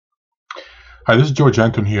Hi, this is George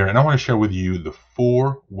Antone here, and I want to share with you the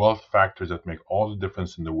 4 wealth factors that make all the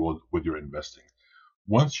difference in the world with your investing.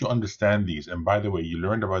 Once you understand these, and by the way, you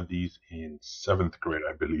learned about these in 7th grade,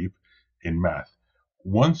 I believe, in math.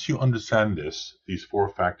 Once you understand these 4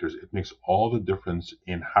 factors, it makes all the difference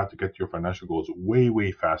in how to get your financial goals way,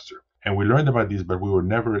 way faster. And we learned about these, but we were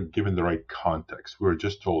never given the right context. We were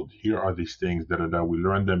just told, here are these things, da da da. We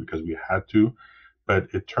learned them because we had to. But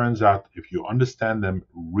it turns out if you understand them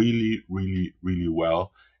really, really, really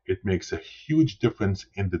well, it makes a huge difference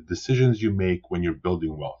in the decisions you make when you're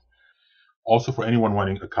building wealth. Also, for anyone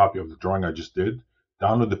wanting a copy of the drawing I just did,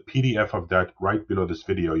 download the PDF of that right below this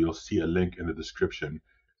video. You'll see a link in the description.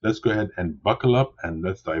 Let's go ahead and buckle up and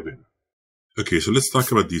let's dive in. Okay, so let's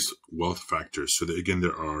talk about these wealth factors. So again,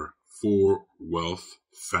 there are 4 wealth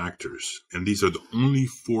factors, and these are the only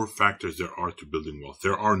 4 factors there are to building wealth.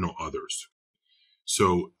 There are no others.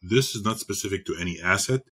 So this is not specific to any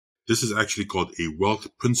asset. This is actually called a wealth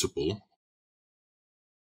principle.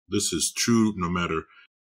 This is true no matter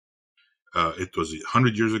it was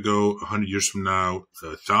 100 years ago, 100 years from now,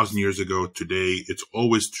 1,000 years ago, today. It's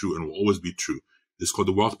always true and will always be true. This is called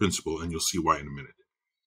the wealth principle, and you'll see why in a minute.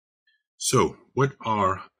 So what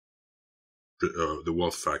are the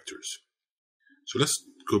wealth factors? So let's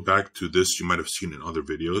go back to this you might have seen in other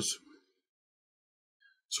videos.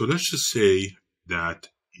 So let's just say that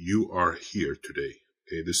you are here today.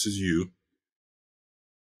 Okay, this is you,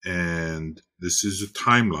 and this is a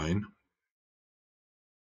timeline,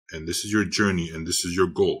 and this is your journey, and this is your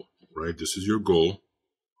goal, right? This is your goal,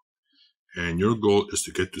 and your goal is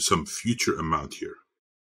to get to some future amount here.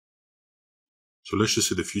 So let's just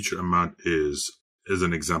say the future amount is, as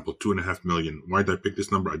an example, 2.5 million. Why did I pick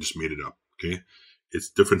this number? I just made it up, okay? It's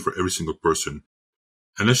different for every single person.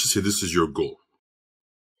 And let's just say this is your goal.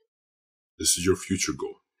 This is your future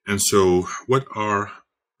goal. And so what are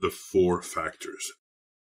the 4 factors?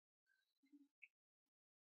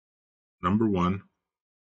 Number 1,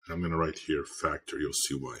 I'm going to write here factor. You'll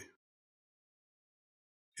see why.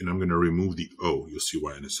 And I'm going to remove the O. You'll see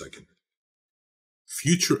why in a second.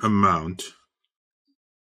 Future amount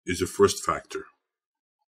is the first factor.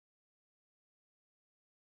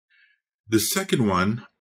 The second one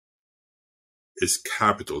is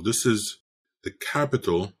capital. This is the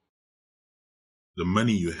capital, the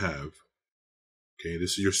money you have. Okay,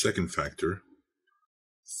 this is your second factor.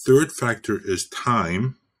 Third factor is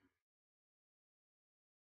time.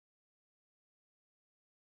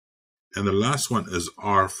 And the last one is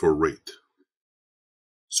R for rate.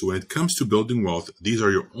 So when it comes to building wealth, these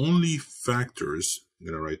are your only factors. I'm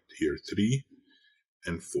going to write here 3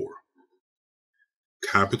 and 4.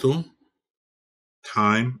 Capital,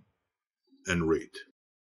 time, and rate.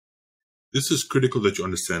 This is critical that you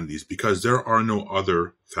understand these because there are no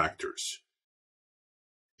other factors.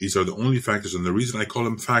 These are the only factors, and the reason I call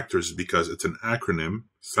them factors is because it's an acronym,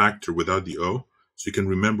 factor without the O, so you can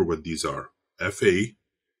remember what these are. FA,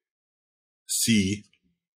 C,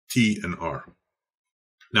 T, and R.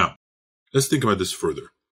 Now, let's think about this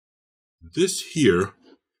further. This here,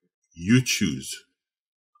 you choose.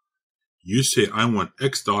 You say, I want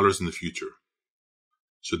X dollars in the future.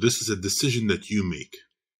 So this is a decision that you make.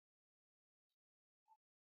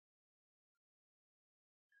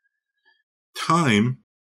 Time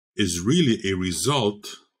is really a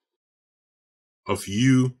result of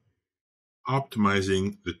you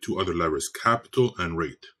optimizing the 2 other levers, capital and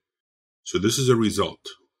rate. So this is a result.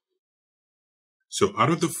 So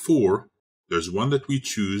out of the 4, there's one that we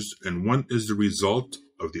choose, and one is the result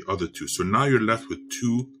of the other 2. So now you're left with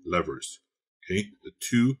 2 levers, okay? The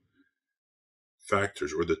 2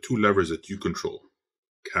 factors, or the 2 levers that you control,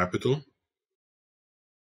 capital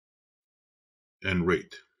and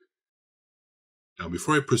rate. Now,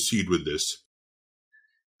 before I proceed with this,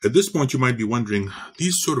 at this point, you might be wondering,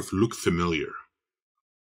 these sort of look familiar.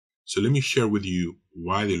 So let me share with you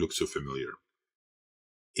why they look so familiar.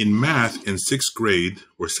 In math, in 6th grade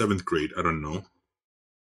or 7th grade, I don't know,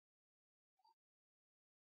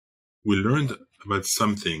 we learned about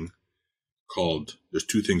something called, there's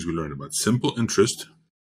 2 things we learned about, simple interest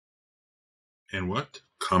and what?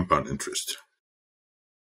 Compound interest.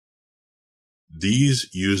 These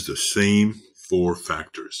use the same 4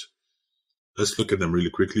 factors. Let's look at them really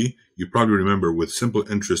quickly. You probably remember with simple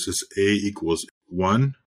interest is A equals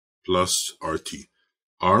 1 plus RT.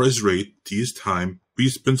 R is rate, T is time, P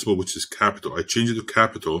is principal, which is capital. I changed it to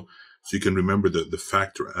capital so you can remember the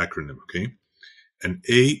factor acronym, okay? And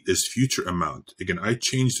A is future amount. Again, I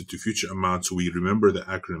changed it to future amount so we remember the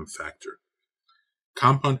acronym factor.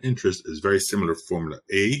 Compound interest is very similar formula.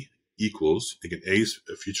 A equals, again, A is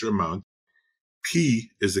a future amount.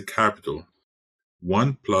 P is the capital,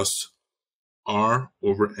 1 plus R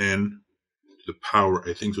over N to the power,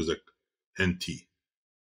 I think it was like NT.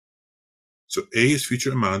 So A is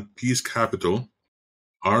future amount, P is capital,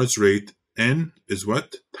 R is rate, N is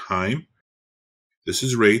what? Time. This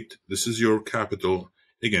is rate, this is your capital.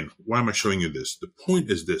 Again, why am I showing you this? The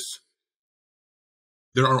point is this.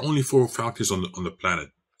 There are only 4 factors on the planet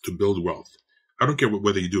to build wealth. I don't care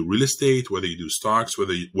whether you do real estate, whether you do stocks,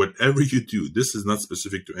 whatever you do, this is not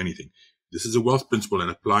specific to anything. This is a wealth principle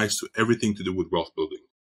and applies to everything to do with wealth building.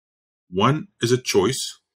 1 is a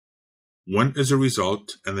choice, 1 is a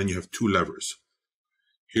result, and then you have 2 levers.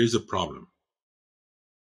 Here's the problem.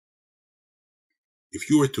 If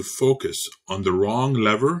you were to focus on the wrong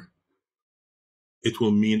lever, it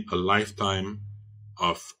will mean a lifetime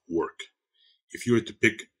of work. If you were to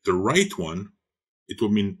pick the right one, it will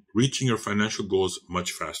mean reaching your financial goals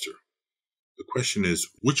much faster. The question is,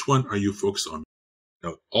 which one are you focused on?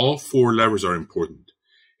 Now, all 4 levers are important,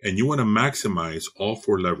 and you want to maximize all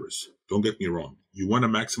 4 levers. Don't get me wrong. You want to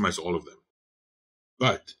maximize all of them.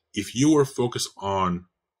 But if you are focused on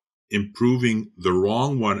improving the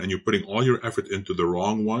wrong one and you're putting all your effort into the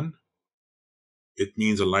wrong one, it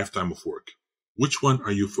means a lifetime of work. Which one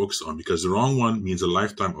are you focused on? Because the wrong one means a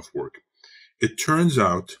lifetime of work. It turns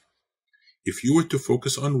out, if you were to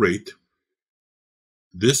focus on rate,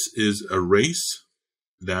 this is a race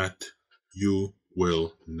that you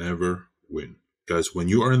will never win. Because when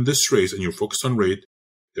you are in this race and you're focused on rate,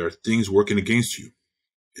 there are things working against you.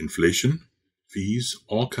 Inflation, fees,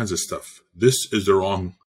 all kinds of stuff. This is the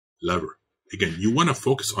wrong lever. Again, you want to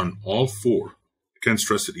focus on all 4. I can't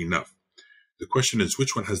stress it enough. The question is,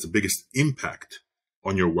 which one has the biggest impact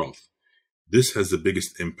on your wealth? This has the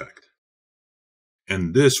biggest impact.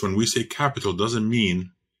 And this, when we say capital, doesn't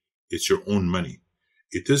mean it's your own money.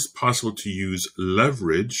 It is possible to use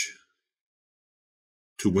leverage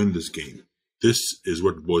to win this game. This is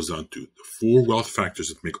what it boils down to. The 4 wealth factors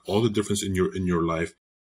that make all the difference in your life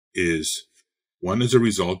is 1 is a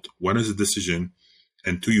result, 1 is a decision,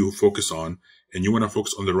 and 2 you focus on, and you want to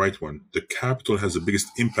focus on the right one. The capital has the biggest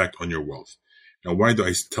impact on your wealth. Now, why do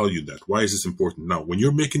I tell you that? Why is this important? Now, when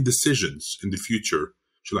you're making decisions in the future,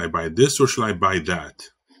 should I buy this or should I buy that?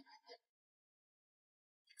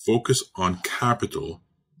 Focus on capital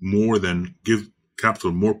more than give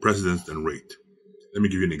capital more precedence than rate. Let me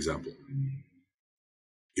give you an example.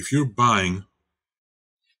 If you're buying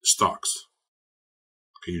stocks,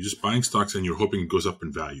 okay, you're just buying stocks and you're hoping it goes up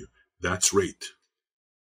in value, that's rate.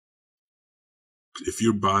 If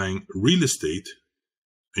you're buying real estate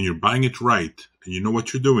and you're buying it right and you know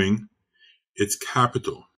what you're doing, it's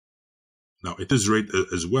capital. Now, it is rate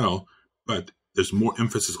as well, but there's more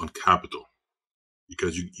emphasis on capital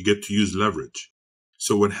because you get to use leverage.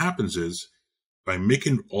 So what happens is, by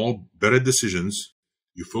making all better decisions,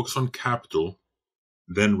 you focus on capital,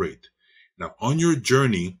 then rate. Now, on your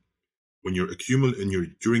journey, when you're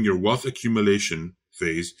during your wealth accumulation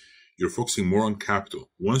phase, you're focusing more on capital.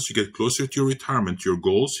 Once you get closer to your retirement, your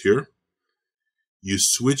goals here, you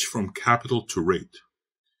switch from capital to rate.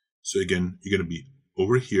 So again, you're going to be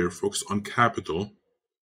over here, focused on capital.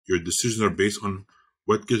 Your decisions are based on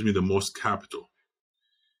what gives me the most capital.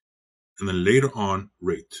 And then later on,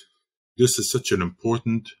 rate. This is such an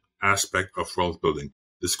important aspect of wealth building.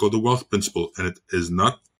 This is called the wealth principle, and it is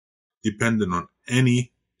not dependent on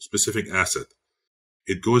any specific asset.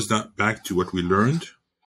 It goes back to what we learned,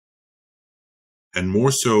 and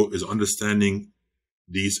more so is understanding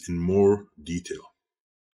these in more detail.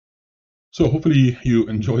 So hopefully you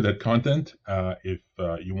enjoy that content. If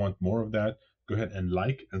you want more of that, go ahead and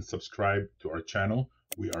like and subscribe to our channel.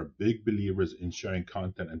 We are big believers in sharing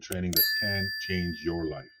content and training that can change your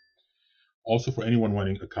life. Also, for anyone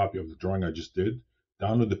wanting a copy of the drawing I just did,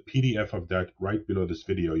 download the PDF of that right below this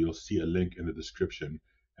video. You'll see a link in the description.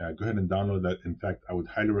 Go ahead and download that. In fact, I would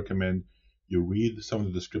highly recommend you read some of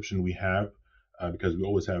the description we have because we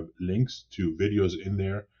always have links to videos in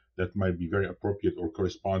there that might be very appropriate or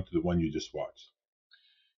correspond to the one you just watched.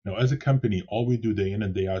 Now, as a company, all we do day in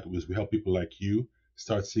and day out is we help people like you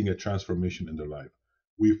start seeing a transformation in their life.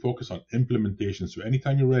 We focus on implementation. So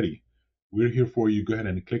anytime you're ready, we're here for you. Go ahead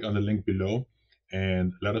and click on the link below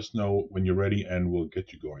and let us know when you're ready and we'll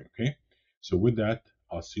get you going. Okay. So with that,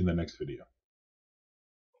 I'll see you in the next video.